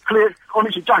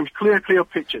 Honestly, James, clear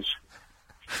pictures.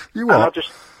 You what?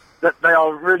 That they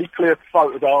are really clear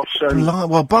photographs.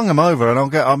 Well, bung them over, and I'll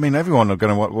get. I mean, everyone are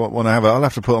going to want to have it. I'll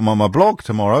have to put them on my blog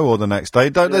tomorrow or the next day.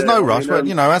 There's no rush, but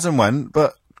as and when.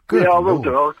 But good. Yeah, I will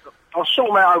do. I'll sort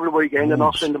them out over the weekend and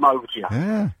I'll send them over to you.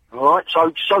 Yeah. All right. So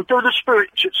do the spirit.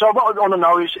 So what I want to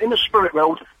know is, in the spirit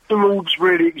world, do orbs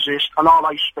really exist, and are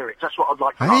they spirits? That's what I'd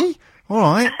like to know. Hey, all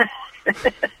right.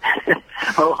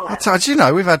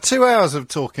 We've had 2 hours of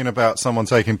talking about someone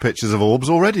taking pictures of orbs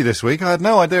already this week. I had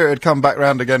no idea it had come back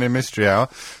round again in Mystery Hour.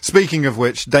 Speaking of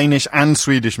which, Danish and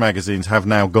Swedish magazines have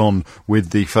now gone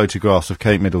with the photographs of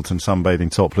Kate Middleton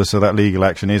sunbathing topless, so that legal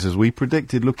action is, as we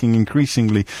predicted, looking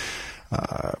increasingly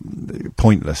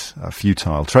pointless,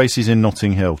 futile. Tracy's in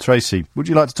Notting Hill. Tracy, would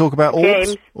you like to talk about orbs?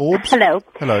 James. Orbs? Hello.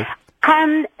 Hello.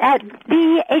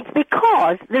 It's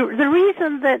because the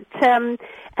reason that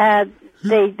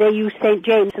they use St.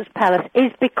 James's Palace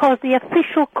is because the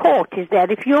official court is there.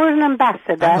 If you're an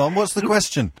ambassador... Hang on, what's the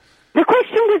question? The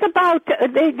question was about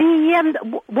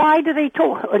why do they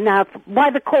talk now? Why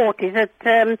the court is at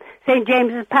St.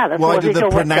 James's Palace? Why did the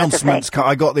pronouncements...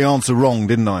 I got the answer wrong,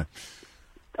 didn't I?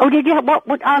 Oh, did you?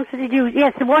 What answer did you...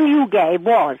 Yes, the one you gave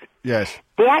was... Yes.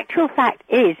 The actual fact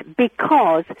is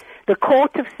because the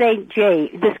court of St. James...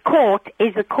 This court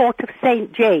is the court of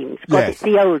St. James, because yes. It's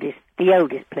the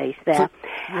oldest place there.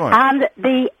 Right. And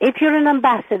if you're an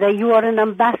ambassador, you are an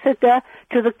ambassador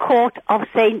to the court of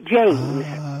St. James.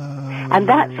 And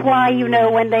that's why,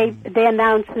 when they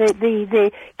announce that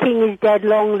the king is dead,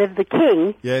 long live the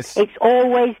king, yes. It's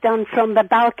always done from the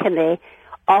balcony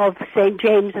of St.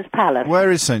 James's Palace.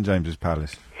 Where is St. James's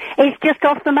Palace? It's just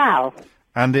off the Mall.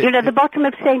 And the bottom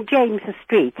of St. James's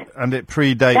Street. And it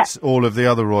predates all of the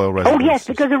other royal residences. Oh, yes,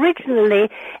 because originally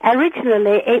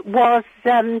it was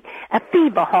a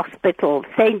fever hospital,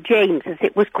 St. James's.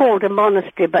 It was called a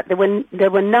monastery, but there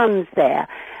were nuns there.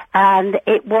 And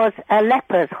it was a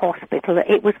lepers' hospital.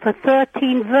 It was for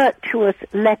 13 virtuous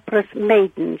leprous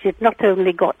maidens. You'd not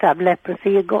only got to have leprosy,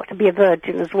 you'd got to be a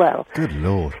virgin as well. Good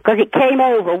Lord. Because it came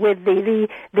over with the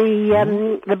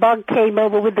bug came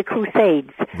over with the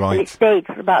Crusades. Right. And it stayed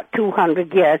for about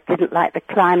 200 years, didn't like the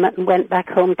climate, and went back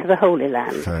home to the Holy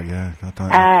Land. Fair, yeah. I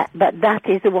don't but that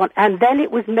is the one. And then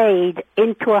it was made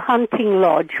into a hunting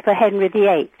lodge for Henry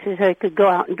VIII, so he could go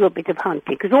out and do a bit of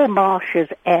hunting. Because all Marsh's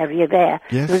area there.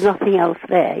 Yes. There's nothing else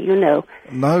there,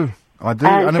 No, I do.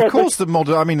 And of course the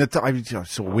modern... I mean, I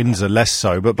saw Windsor less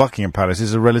so, but Buckingham Palace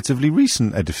is a relatively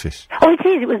recent edifice. Oh, it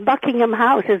is. It was Buckingham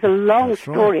House. There's a long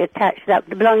story attached to that,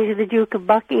 belonging to the Duke of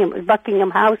Buckingham. It was Buckingham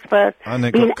House first,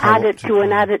 been added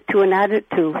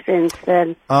to since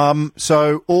then.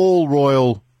 So all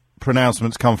royal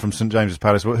pronouncements come from St. James's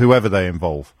Palace, whoever they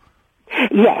involve?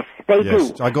 Yes, they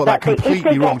do. I got that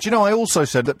completely wrong. Do you know, I also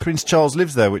said that Prince Charles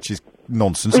lives there, which is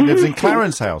nonsense. He lives in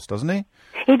Clarence House, doesn't he?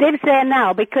 He lives there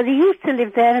now because he used to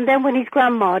live there, and then when his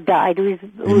grandma died, who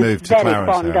was very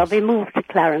fond of, he moved to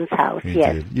Clarence House.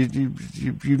 Yes,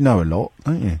 you know a lot,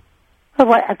 don't you? Oh,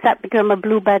 well, that's that because I'm a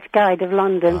Blue Badge Guide of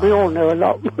London. We all know a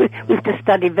lot. We've to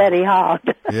study very hard.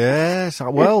 Yes,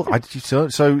 well, so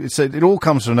it all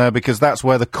comes from there because that's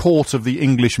where the court of the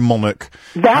English monarch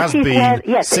has been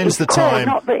since the time.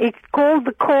 It's called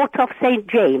the Court of St.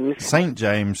 James. St.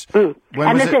 James. Mm.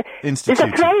 When was it instituted?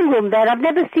 There's a throne room there. I've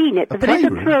never seen it, but there is a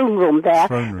throne room there,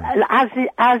 as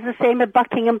the same as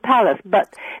Buckingham Palace.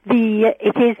 But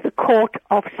it is the Court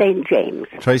of St. James.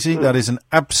 Tracy, that is an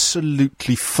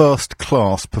absolutely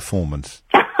first-class performance.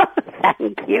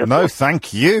 Thank you. No,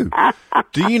 thank you.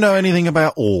 Do you know anything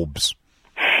about orbs?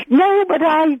 No, but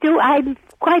I do. I'm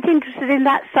quite interested in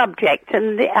that subject,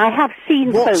 and I have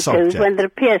seen What photos subject? when there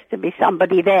appears to be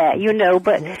somebody there,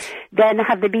 but then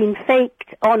have they been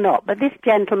faked or not? But this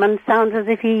gentleman sounds as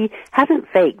if he hasn't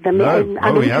faked them. No,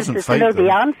 I'm he hasn't interested faked to know them.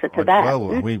 the answer to that.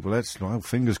 Well,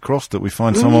 fingers crossed that we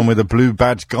find someone with a blue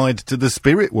badge guide to the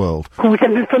spirit world. Who's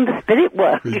from the spirit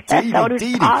world? Indeed, That was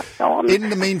indeed. passed on. In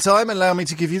the meantime, allow me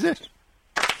to give you this.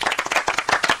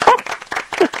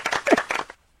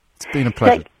 It's been a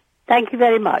pleasure. Thank you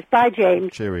very much. Bye,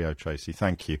 James. Cheerio, Tracy.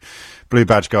 Thank you. Blue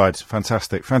Badge Guides,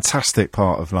 fantastic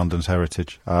part of London's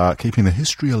heritage. Keeping the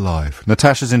history alive.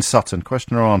 Natasha's in Sutton.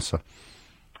 Question or answer?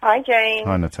 Hi, James.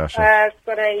 Hi, Natasha. I've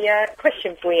got a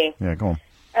question for you. Yeah, go on.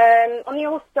 On the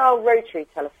old-style rotary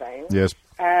telephone, Yes.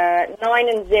 9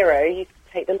 and 0 used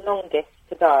to take the longest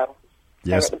to dial.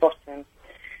 Yes. They're at the bottom.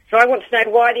 So I want to know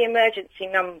why the emergency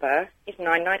number is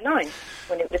 999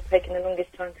 when it would have taken the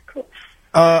longest time to call.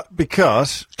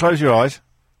 Because, close your eyes.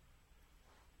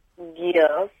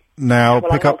 Yes. Now,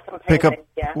 Well, pick I'm up. painting,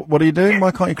 yeah. What are you doing?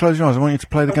 Why can't you close your eyes? I want you to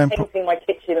play the I'm game. painting my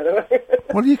kitchen at the moment.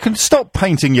 Well, you can stop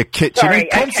painting your kitchen Sorry, and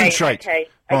concentrate. Okay,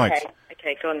 Right.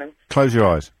 Okay, go on then. Close your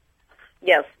eyes.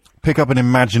 Yes. Pick up an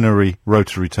imaginary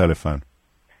rotary telephone.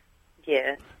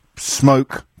 Yeah.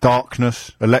 Smoke,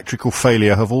 darkness, electrical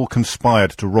failure have all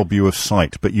conspired to rob you of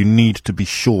sight, but you need to be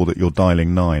sure that you're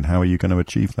dialing 9. How are you going to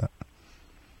achieve that?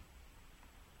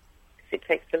 It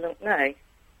takes the long... No.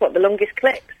 What, the longest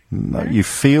clicks? No, you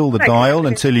feel the No, dial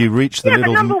until you reach the Yeah,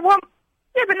 little... but number one...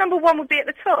 Yeah, but number one would be at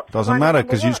the top. Doesn't Mine matter, number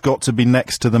because one. you've got to be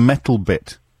next to the metal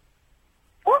bit.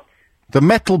 What? The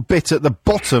metal bit at the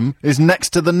bottom is next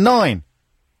to the 9.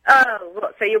 Oh,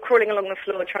 what? So you're crawling along the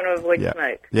floor trying to avoid Yeah.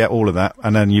 smoke? Yeah, all of that.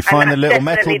 And then you find the that's little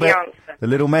metal definitely bit. the answer. The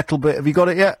little metal bit. Have you got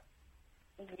it yet?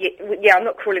 Yeah, I'm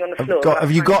not crawling on the floor.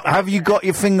 Have you got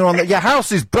your finger on the... Your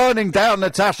house is burning down,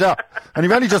 Natasha, and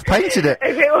you've only just painted it.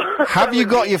 Have you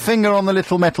got your finger on the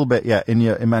little metal bit yet in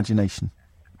your imagination?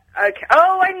 Okay.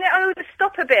 Oh, I know. Oh, the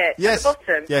stopper bit. Yes. At the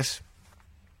bottom. Yes.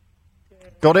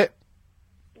 Got it?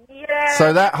 Yeah.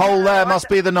 So that hole there must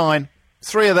be the 9.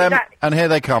 3 of them, and here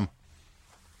they come.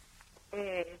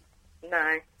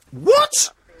 No.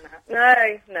 What?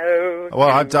 No.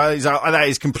 Well, that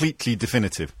is completely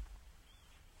definitive.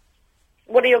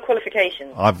 What are your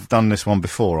qualifications? I've done this one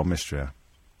before on Mystery Hour.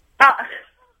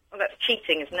 Well, that's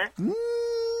cheating, isn't it?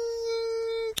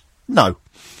 No.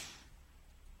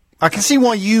 I can see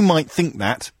why you might think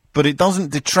that, but it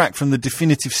doesn't detract from the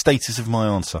definitive status of my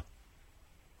answer.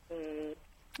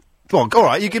 Well, all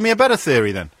right, you give me a better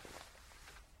theory then.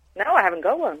 No, I haven't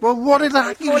got one. Well, what did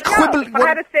that... If I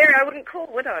had a theory, I wouldn't call,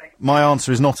 would I? My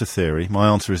answer is not a theory. My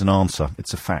answer is an answer.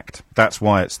 It's a fact. That's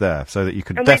why it's there, so that you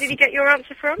could... And where did you get your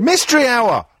answer from? Mystery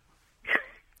Hour!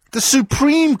 The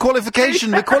supreme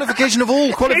qualification, the qualification of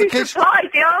all qualifications. Who supplied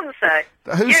the answer?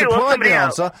 Who You or supplied somebody the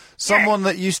else? answer? Someone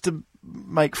that used to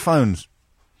make phones.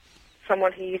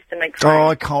 Someone who used to make Oh,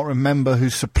 phones. I can't remember who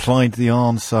supplied the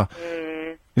answer.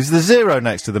 Is the 0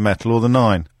 next to the metal or the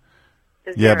 9?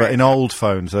 Yeah, but in old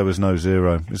phones there was no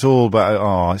 0. It's all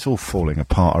about... it's all falling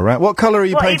apart around. What colour are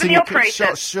you painting your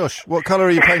kitchen? Shush. What colour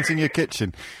are you painting your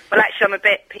kitchen? Well, actually, I'm a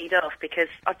bit peed off because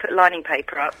I put lining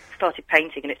paper up, started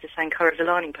painting, and it's the same colour as the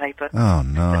lining paper. Oh,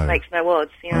 no. It makes no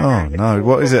odds. You Oh, know, no.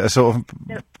 What is it? A sort of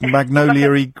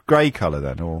magnolia-y grey colour,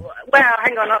 then? Or Well,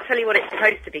 hang on, I'll tell you what it's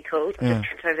supposed to be called. I just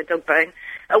tripped over the dog bone.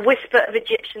 A whisper of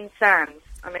Egyptian sands.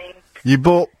 I mean... You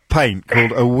bought paint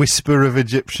called A Whisper of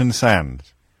Egyptian Sand?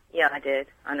 Yeah, I did.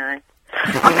 I know.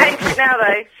 I'm painting it now,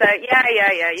 though, so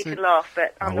yeah. You could laugh,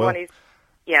 but I'm the one who's...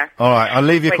 Yeah. All right, I'll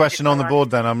leave your Wasted question on the my board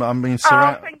then. I'm being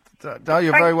surrounded... Oh,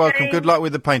 you're very welcome. James. Good luck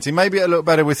with the painting. Maybe it'll look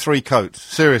better with 3 coats.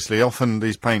 Seriously, often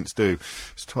these paints do.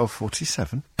 It's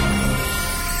 12:47.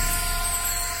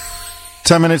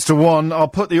 10 minutes to 1. I'll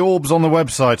put the orbs on the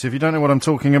website. If you don't know what I'm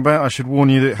talking about, I should warn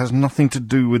you that it has nothing to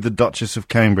do with the Duchess of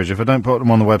Cambridge. If I don't put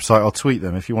them on the website, I'll tweet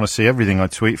them. If you want to see everything I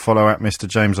tweet, follow at Mr.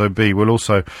 James O.B. We'll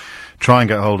also try and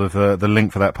get hold of the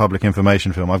link for that public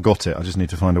information film. I've got it. I just need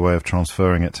to find a way of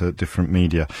transferring it to different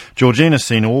media. Georgina's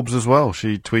seen orbs as well.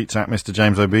 She tweets at Mr.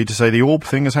 James O.B. to say the orb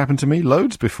thing has happened to me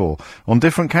loads before, on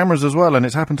different cameras as well, and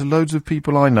it's happened to loads of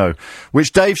people I know,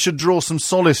 which Dave should draw some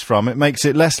solace from. It makes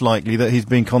it less likely that he's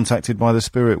been contacted by the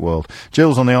spirit world.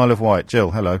 Jill's on the Isle of Wight.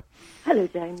 Jill, hello. Hello,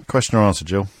 James. Question or answer,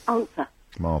 Jill? Answer.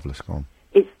 Marvellous, go on.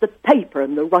 It's the paper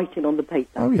and the writing on the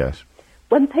paper. Oh, yes.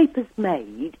 When paper's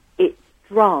made, it's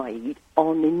dried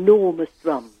on enormous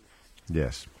drums.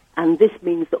 Yes. And this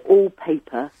means that all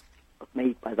paper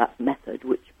made by that method,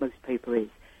 which most paper is,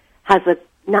 has a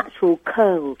natural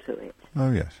curl to it.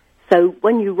 Oh, yes. So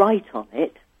when you write on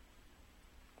it,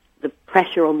 the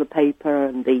pressure on the paper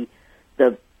and the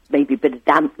maybe a bit of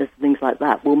dampness and things like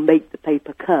that, will make the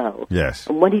paper curl. Yes.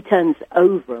 And when he turns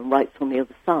over and writes on the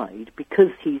other side,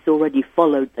 because he's already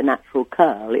followed the natural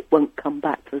curl, it won't come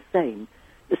back to the same.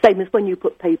 The same as when you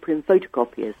put paper in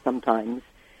photocopiers sometimes,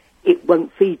 it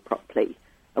won't feed properly.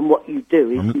 And what you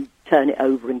do is you turn it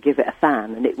over and give it a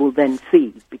fan, and it will then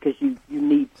feed, because you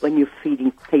need, when you're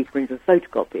feeding paper into a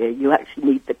photocopier, you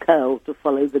actually need the curl to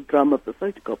follow the drum of the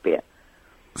photocopier.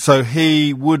 So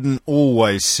he wouldn't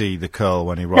always see the curl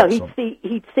when he writes No,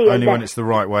 he'd see only when it's the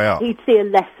right way up. He'd see a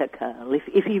lesser curl.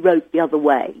 If he wrote the other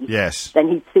way, yes, then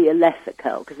he'd see a lesser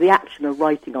curl, because the action of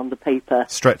writing on the paper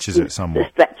stretches it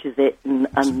somewhat. Stretches it, and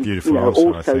It's a beautiful answer,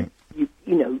 also, I think.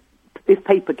 you know, if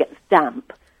paper gets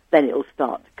damp, then it'll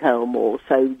start to curl more.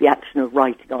 So the action of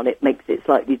writing on it makes it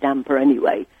slightly damper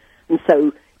anyway. And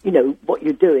so, you know, what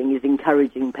you're doing is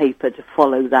encouraging paper to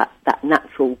follow that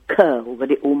natural curl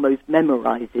that it almost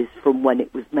memorises from when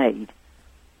it was made.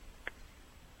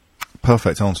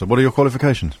 Perfect answer. What are your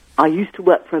qualifications? I used to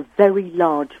work for a very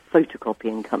large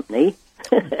photocopying company.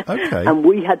 Okay. And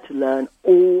we had to learn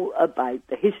all about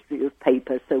the history of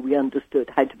paper, so we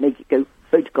understood how to make it go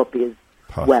photocopiers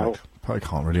well. I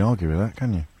can't really argue with that,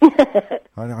 can you?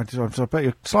 I bet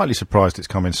you're slightly surprised it's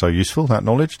come in so useful, that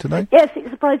knowledge today. Yes, it's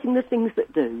surprising the things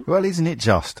that do. Well, isn't it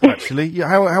just, actually?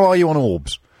 How are you on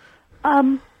orbs?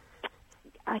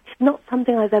 It's not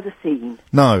something I've ever seen.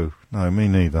 No, me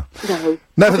neither. No.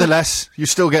 Nevertheless, you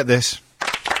still get this.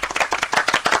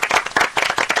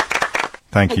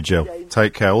 Thank you, Jill. James.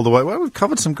 Take care all the way. Well, we've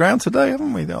covered some ground today,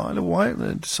 haven't we? The Isle of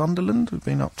Wight, Sunderland, we've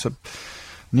been up to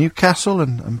Newcastle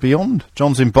and beyond.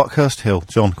 John's in Buckhurst Hill.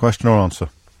 John, question or answer?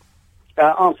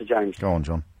 Answer, James. Go on,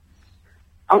 John.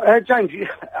 James,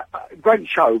 great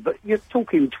show, but you're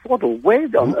talking twaddle. Where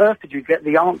on earth did you get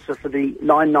the answer for the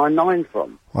 999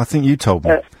 from? I think you told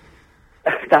me. No.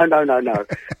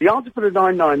 The answer for the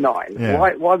 999, Yeah.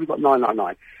 why we got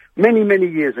 999, many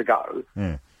years ago,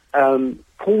 Yeah.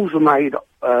 calls were made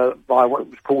by what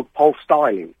was called pulse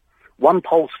styling. One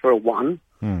pulse for a 1,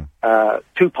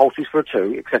 2 pulses for a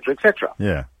 2, etc., etc.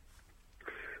 Yeah.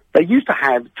 They used to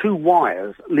have 2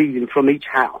 wires leading from each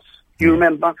house. Do you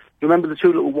remember? Do you remember the 2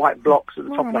 little white blocks at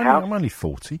the top of the house? I'm only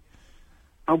 40.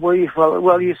 Oh, well,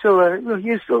 you're still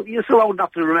old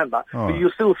enough to remember, but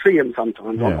you'll still see them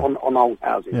sometimes on old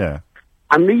houses. Yeah.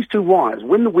 And these 2 wires,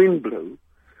 when the wind blew,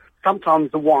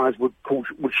 sometimes the wires would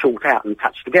short out and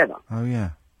touch together. Oh,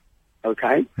 yeah.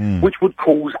 Okay? Which would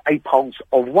cause a pulse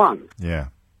of 1. Yeah.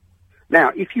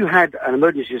 Now, if you had an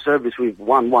emergency service with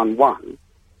 111,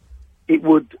 it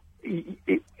would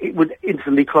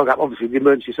instantly clog up, obviously, the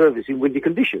emergency service in windy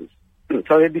conditions.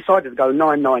 So they decided to go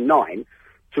 999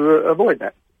 to avoid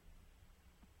that.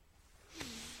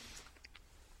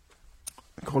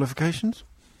 Qualifications?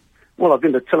 Well, I've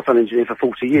been a telephone engineer for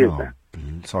 40 years now.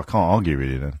 So I can't argue with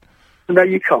you then. No,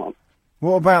 you can't.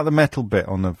 What about the metal bit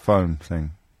on the phone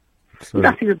thing?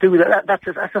 Nothing to do with that. That's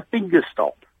a finger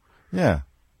stop. Yeah.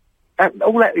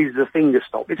 All that is a finger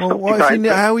stop. It's Well,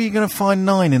 how are you going to find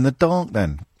 9 in the dark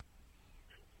then?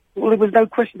 Well, there was no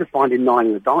question of finding 9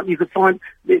 in the dark. You could find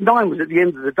 9 was at the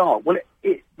end of the dark. Well,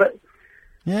 but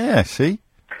yeah, see.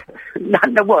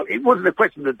 Well, it wasn't a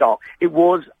question of the dark. It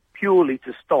was purely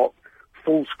to stop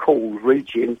false calls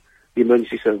reaching the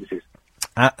emergency services.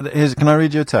 Can I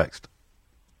read you a text?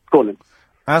 Go on then.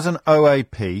 As an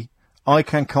OAP, I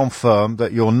can confirm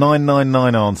that your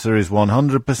 999 answer is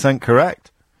 100%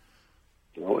 correct.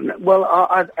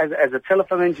 Well, as a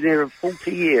telephone engineer of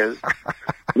 40 years,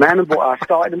 man and boy,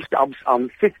 I'm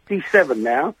 57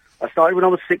 now. I started when I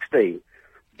was 16.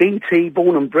 BT,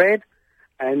 born and bred,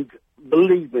 and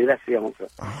believe me, that's the answer.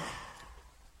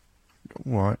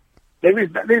 Right.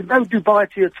 There's no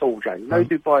dubiety at all, James. No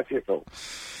dubiety at all.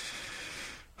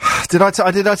 Did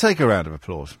I take a round of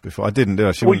applause before? I didn't, did I?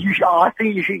 I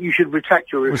think you should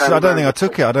retract your. I don't think I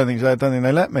took it. I don't think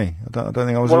they let me. I don't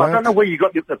think I was allowed. I don't know where you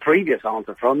got the previous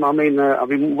answer from. I mean, I've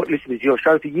been listening to your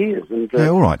show for years. And yeah,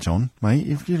 all right, John, mate.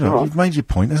 You've made your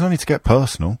point. There's no need to get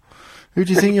personal. Who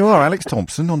do you think you are, Alex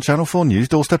Thompson on Channel 4 News,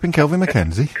 doorstepping Kelvin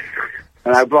Mackenzie?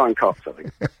 Brian Cox, I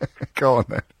think. Go on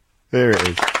then. Here it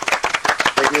is.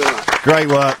 Thank you very much. Great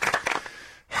work.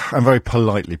 And very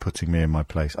politely putting me in my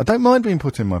place. I don't mind being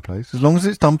put in my place, as long as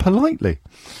it's done politely.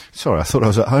 Sorry, I thought I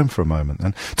was at home for a moment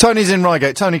then. Tony's in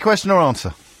Reigate. Tony, question or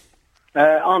answer?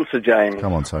 Answer, James.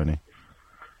 Come on, Tony.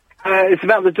 It's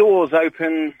about the doors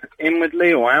open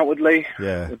inwardly or outwardly.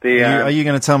 Yeah. Are you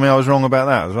going to tell me I was wrong about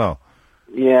that as well?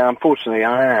 Yeah, unfortunately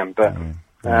I am, but...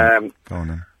 Go on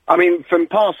then. I mean, from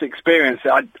past experience,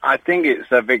 I think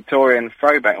it's a Victorian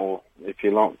throwback, or if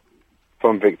you like,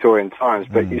 from Victorian times,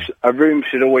 but a room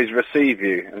should always receive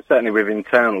you, and certainly with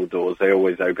internal doors, they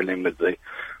always open inwardly.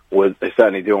 Well, they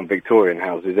certainly do on Victorian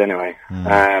houses anyway.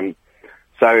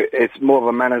 So it's more of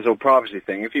a manners or privacy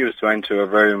thing. If you was to enter a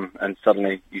room and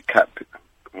suddenly you catch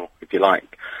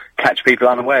people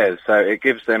unawares, so it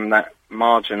gives them that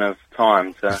margin of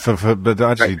time to but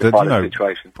actually, rectify the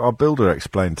situation. Our builder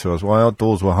explained to us why our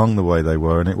doors were hung the way they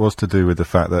were, and it was to do with the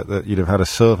fact that you'd have had a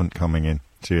servant coming in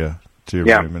to your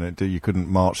room, and you couldn't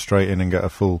march straight in and get a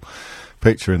full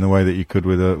picture in the way that you could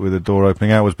with a door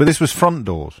opening outwards. But this was front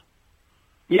doors.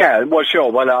 Yeah, well,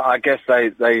 sure. Well, I guess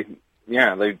they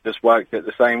just worked it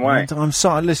the same way. I'm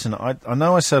sorry. Listen, I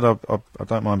know I said I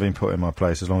don't mind being put in my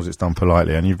place as long as it's done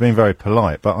politely, and you've been very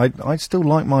polite. But I still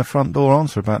like my front door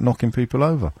answer about knocking people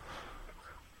over.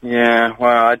 Yeah,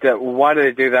 well, why do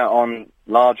they do that on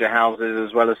larger houses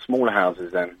as well as smaller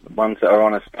houses then? The ones that are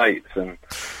on estates and.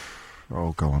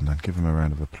 Oh, go on then. Give him a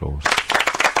round of applause.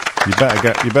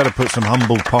 You better put some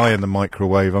humble pie in the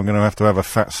microwave. I'm going to have a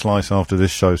fat slice after this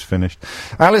show's finished.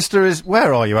 Alistair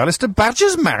where are you, Alistair?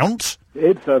 Badger's Mount?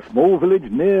 It's a small village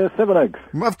near Sevenoaks.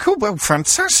 Of course, well,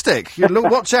 fantastic.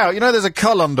 Watch out. You know there's a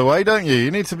cull underway, don't you? You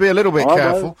need to be a little bit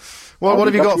careful. Well, what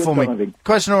have you got for me?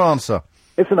 Question or answer?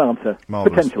 It's an answer.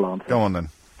 Marvellous. Potential answer. Go on then.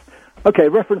 Okay,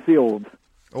 reference the orbs.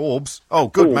 Orbs? Oh,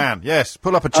 good man. Yes,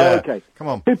 pull up a chair. Okay. Come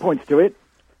on. 2 points to it.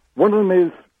 One of them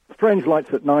is strange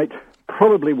lights at night,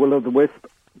 probably will-o'-the-wisp,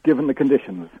 given the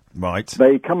conditions. Right.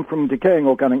 They come from decaying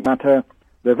organic matter.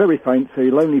 They're very faint, so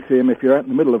you'll only see them if you're out in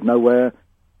the middle of nowhere.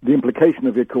 The implication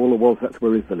of your caller was that's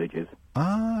where his village is.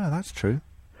 Ah, that's true.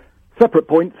 Separate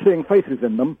point, seeing faces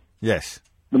in them. Yes.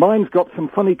 The mind's got some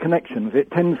funny connections.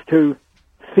 It tends to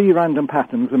see random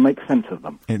patterns and make sense of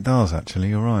them. It does, actually,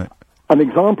 you're right. An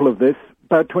example of this,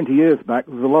 about 20 years back,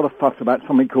 there was a lot of fuss about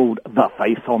something called the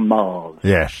face on Mars.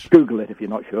 Yes. Google it if you're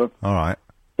not sure. All right.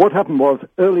 What happened was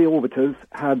early orbiters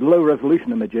had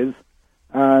low-resolution images,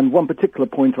 and one particular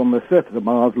point on the surface of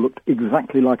Mars looked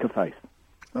exactly like a face.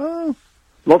 Oh.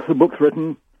 Lots of books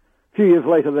written. A few years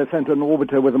later, they sent an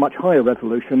orbiter with a much higher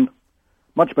resolution,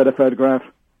 much better photograph.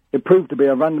 It proved to be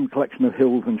a random collection of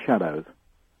hills and shadows.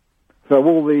 So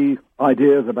all the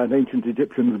ideas about ancient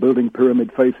Egyptians building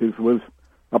pyramid faces was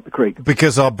up the creek.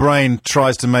 Because our brain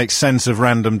tries to make sense of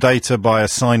random data by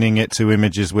assigning it to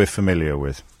images we're familiar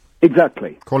with.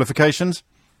 Exactly. Qualifications?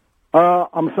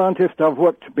 I'm a scientist. I've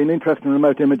been interested in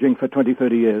remote imaging for 20,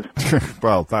 30 years.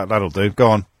 Well, that'll do.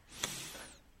 Go on.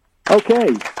 Okay.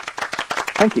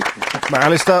 Thank you.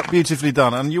 Alistair, beautifully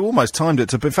done. And you almost timed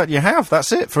it in fact, you have.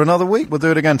 That's it for another week. We'll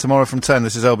do it again tomorrow from 10.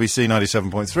 This is LBC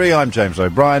 97.3. I'm James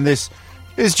O'Brien. This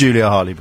is Julia Harley.